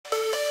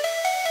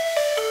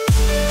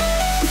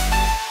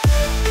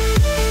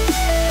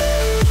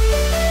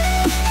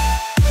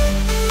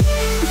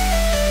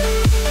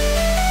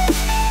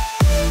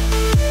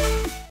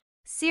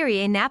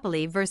Serie A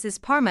Napoli vs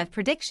Parma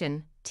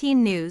prediction,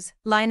 team news,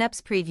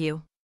 lineups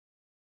preview.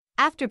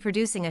 After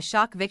producing a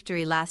shock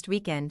victory last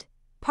weekend,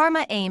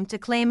 Parma aim to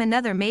claim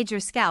another major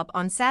scalp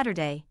on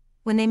Saturday,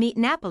 when they meet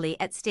Napoli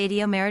at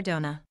Stadio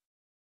Maradona.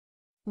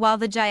 While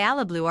the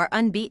Gialloblu are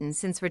unbeaten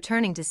since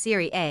returning to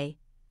Serie A,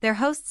 their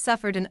hosts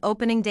suffered an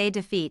opening day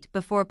defeat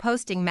before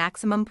posting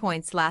maximum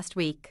points last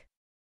week.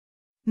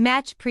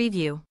 Match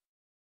preview.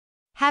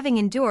 Having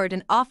endured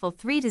an awful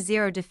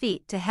 3-0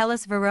 defeat to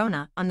Hellas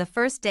Verona on the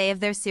first day of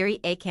their Serie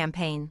A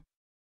campaign,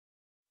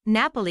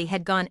 Napoli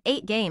had gone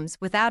 8 games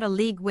without a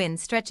league win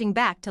stretching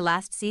back to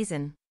last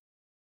season.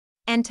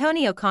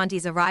 Antonio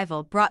Conte's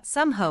arrival brought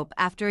some hope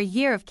after a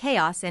year of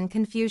chaos and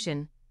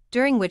confusion,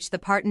 during which the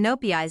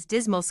Partenopei's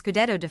dismal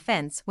Scudetto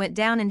defense went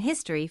down in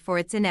history for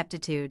its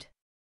ineptitude.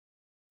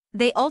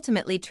 They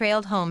ultimately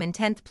trailed home in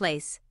 10th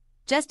place,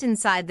 just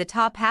inside the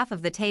top half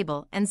of the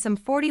table and some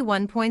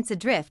 41 points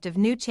adrift of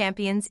new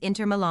champions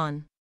Inter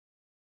Milan.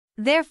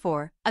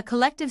 Therefore, a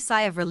collective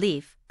sigh of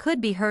relief could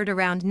be heard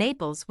around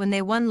Naples when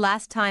they won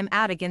last time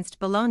out against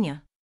Bologna.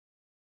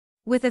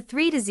 With a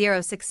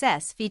 3-0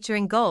 success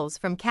featuring goals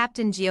from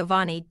captain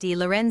Giovanni Di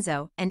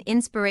Lorenzo and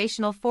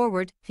inspirational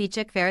forward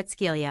Fabio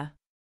Pecchia.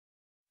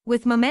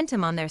 With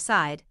momentum on their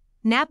side,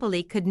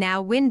 Napoli could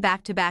now win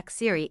back-to-back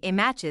Serie A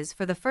matches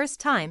for the first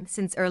time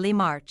since early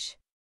March,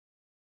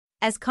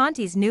 as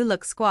Conte's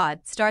new-look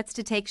squad starts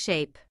to take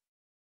shape.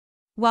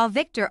 While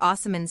Victor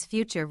Osimhen's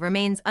future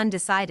remains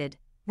undecided,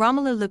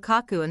 Romelu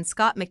Lukaku and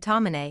Scott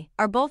McTominay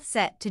are both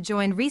set to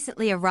join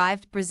recently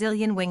arrived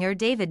Brazilian winger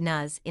David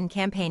Nunes in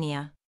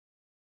Campania.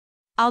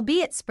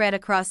 Albeit spread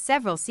across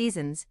several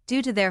seasons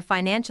due to their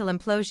financial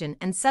implosion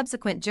and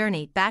subsequent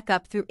journey back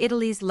up through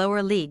Italy's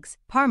lower leagues,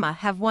 Parma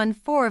have won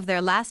 4 of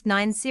their last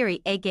 9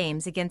 Serie A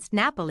games against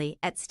Napoli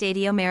at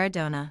Stadio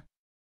Maradona.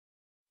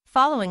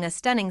 Following a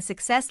stunning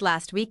success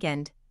last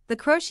weekend, the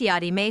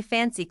Crociati may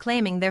fancy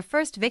claiming their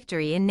first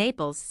victory in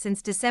Naples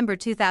since December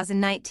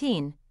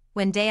 2019,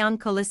 when Dejan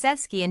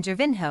Kulusevski and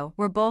Gervinho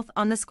were both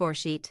on the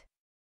scoresheet.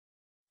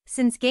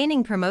 Since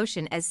gaining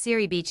promotion as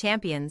Serie B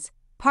champions,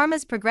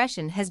 Parma's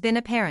progression has been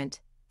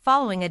apparent,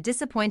 following a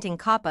disappointing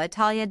Coppa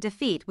Italia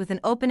defeat with an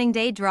opening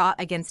day draw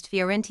against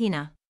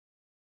Fiorentina.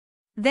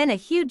 Then a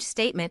huge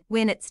statement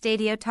win at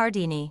Stadio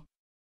Tardini.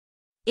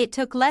 It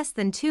took less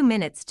than 2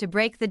 minutes to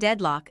break the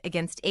deadlock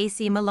against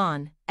AC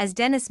Milan, as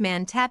Dennis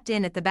Mann tapped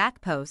in at the back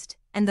post,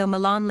 and though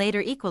Milan later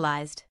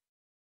equalized,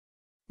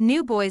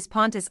 new boys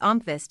Pontus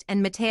Omqvist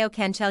and Matteo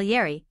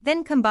Cancellieri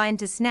then combined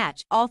to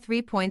snatch all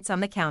 3 points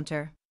on the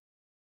counter.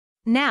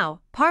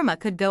 Now, Parma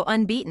could go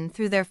unbeaten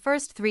through their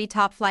first 3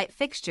 top-flight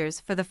fixtures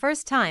for the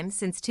first time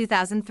since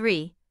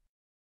 2003,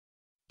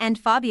 and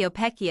Fabio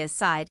Pecchia's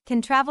side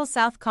can travel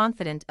south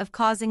confident of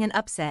causing an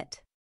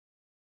upset.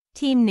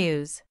 Team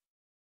news.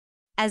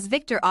 As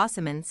Victor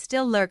Osimhen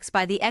still lurks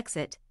by the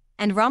exit,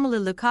 and Romelu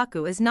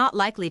Lukaku is not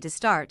likely to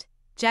start,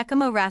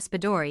 Giacomo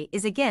Raspadori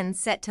is again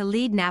set to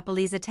lead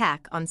Napoli's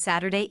attack on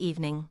Saturday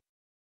evening,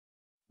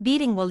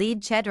 beating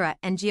Walid Chedra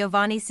and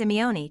Giovanni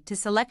Simeone to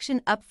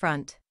selection up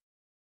front.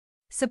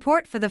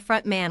 Support for the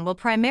front man will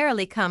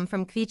primarily come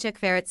from Fabio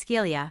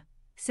Pecchia.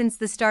 Since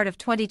the start of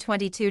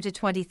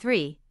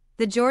 2022-23,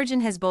 the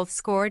Georgian has both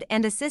scored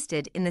and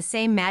assisted in the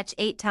same match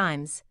 8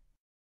 times.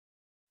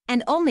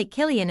 And only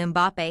Kylian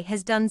Mbappé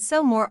has done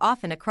so more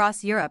often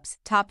across Europe's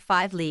top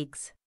 5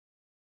 leagues.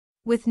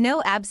 With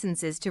no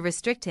absences to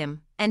restrict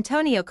him,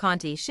 Antonio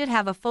Conte should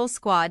have a full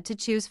squad to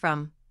choose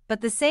from,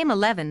 but the same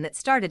 11 that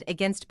started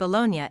against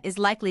Bologna is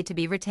likely to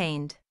be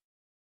retained.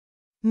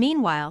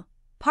 Meanwhile,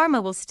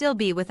 Parma will still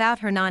be without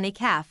Hernani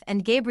Caf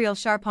and Gabriel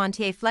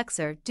Charpentier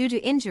Flexer due to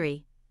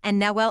injury,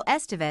 and Nahuel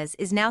Estevez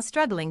is now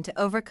struggling to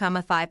overcome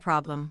a thigh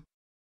problem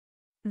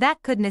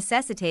that could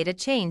necessitate a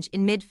change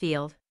in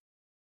midfield.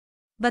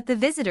 But the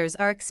visitors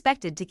are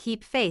expected to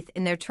keep faith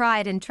in their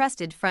tried and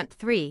trusted front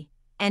 3,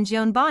 and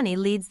Giombani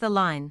leads the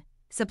line,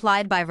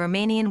 supplied by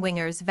Romanian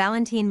wingers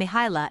Valentin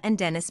Mihaila and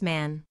Dennis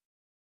Mann.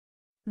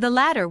 The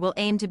latter will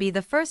aim to be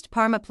the first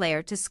Parma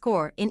player to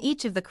score in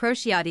each of the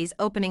Crociati's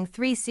opening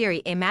 3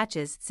 Serie A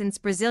matches since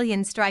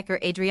Brazilian striker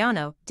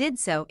Adriano did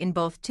so in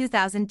both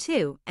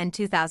 2002 and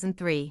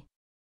 2003.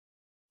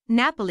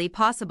 Napoli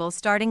possible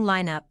starting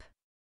lineup: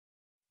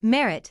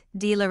 Merit,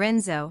 Di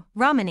Lorenzo,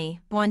 Romani,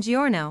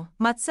 Buongiorno,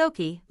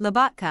 Mazzocchi,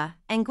 Lobotka,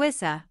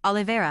 Anguissa,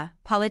 Oliveira,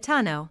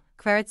 Politano,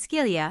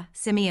 Kvaratskhelia,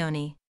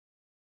 Simeone.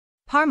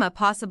 Parma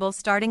possible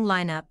starting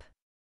lineup: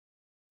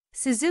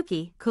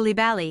 Suzuki,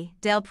 Koulibaly,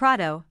 Del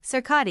Prado,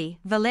 Cercati,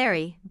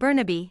 Valeri,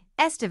 Bernabe,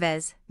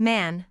 Estevez,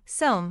 Mann,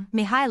 Somme,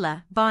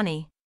 Mihaila,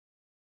 Boni.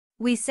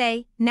 We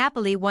say,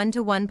 Napoli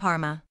 1-1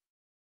 Parma.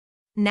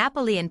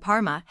 Napoli and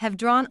Parma have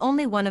drawn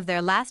only one of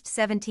their last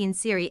 17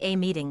 Serie A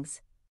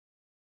meetings,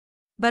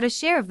 but a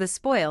share of the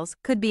spoils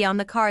could be on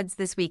the cards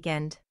this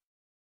weekend.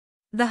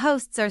 The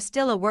hosts are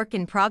still a work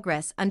in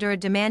progress under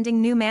a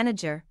demanding new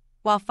manager,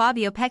 while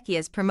Fabio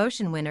Pecchia's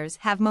promotion winners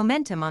have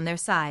momentum on their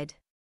side.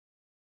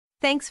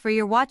 Thanks for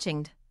your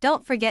watching.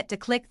 Don't forget to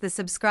click the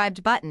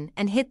subscribed button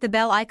and hit the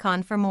bell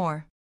icon for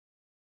more.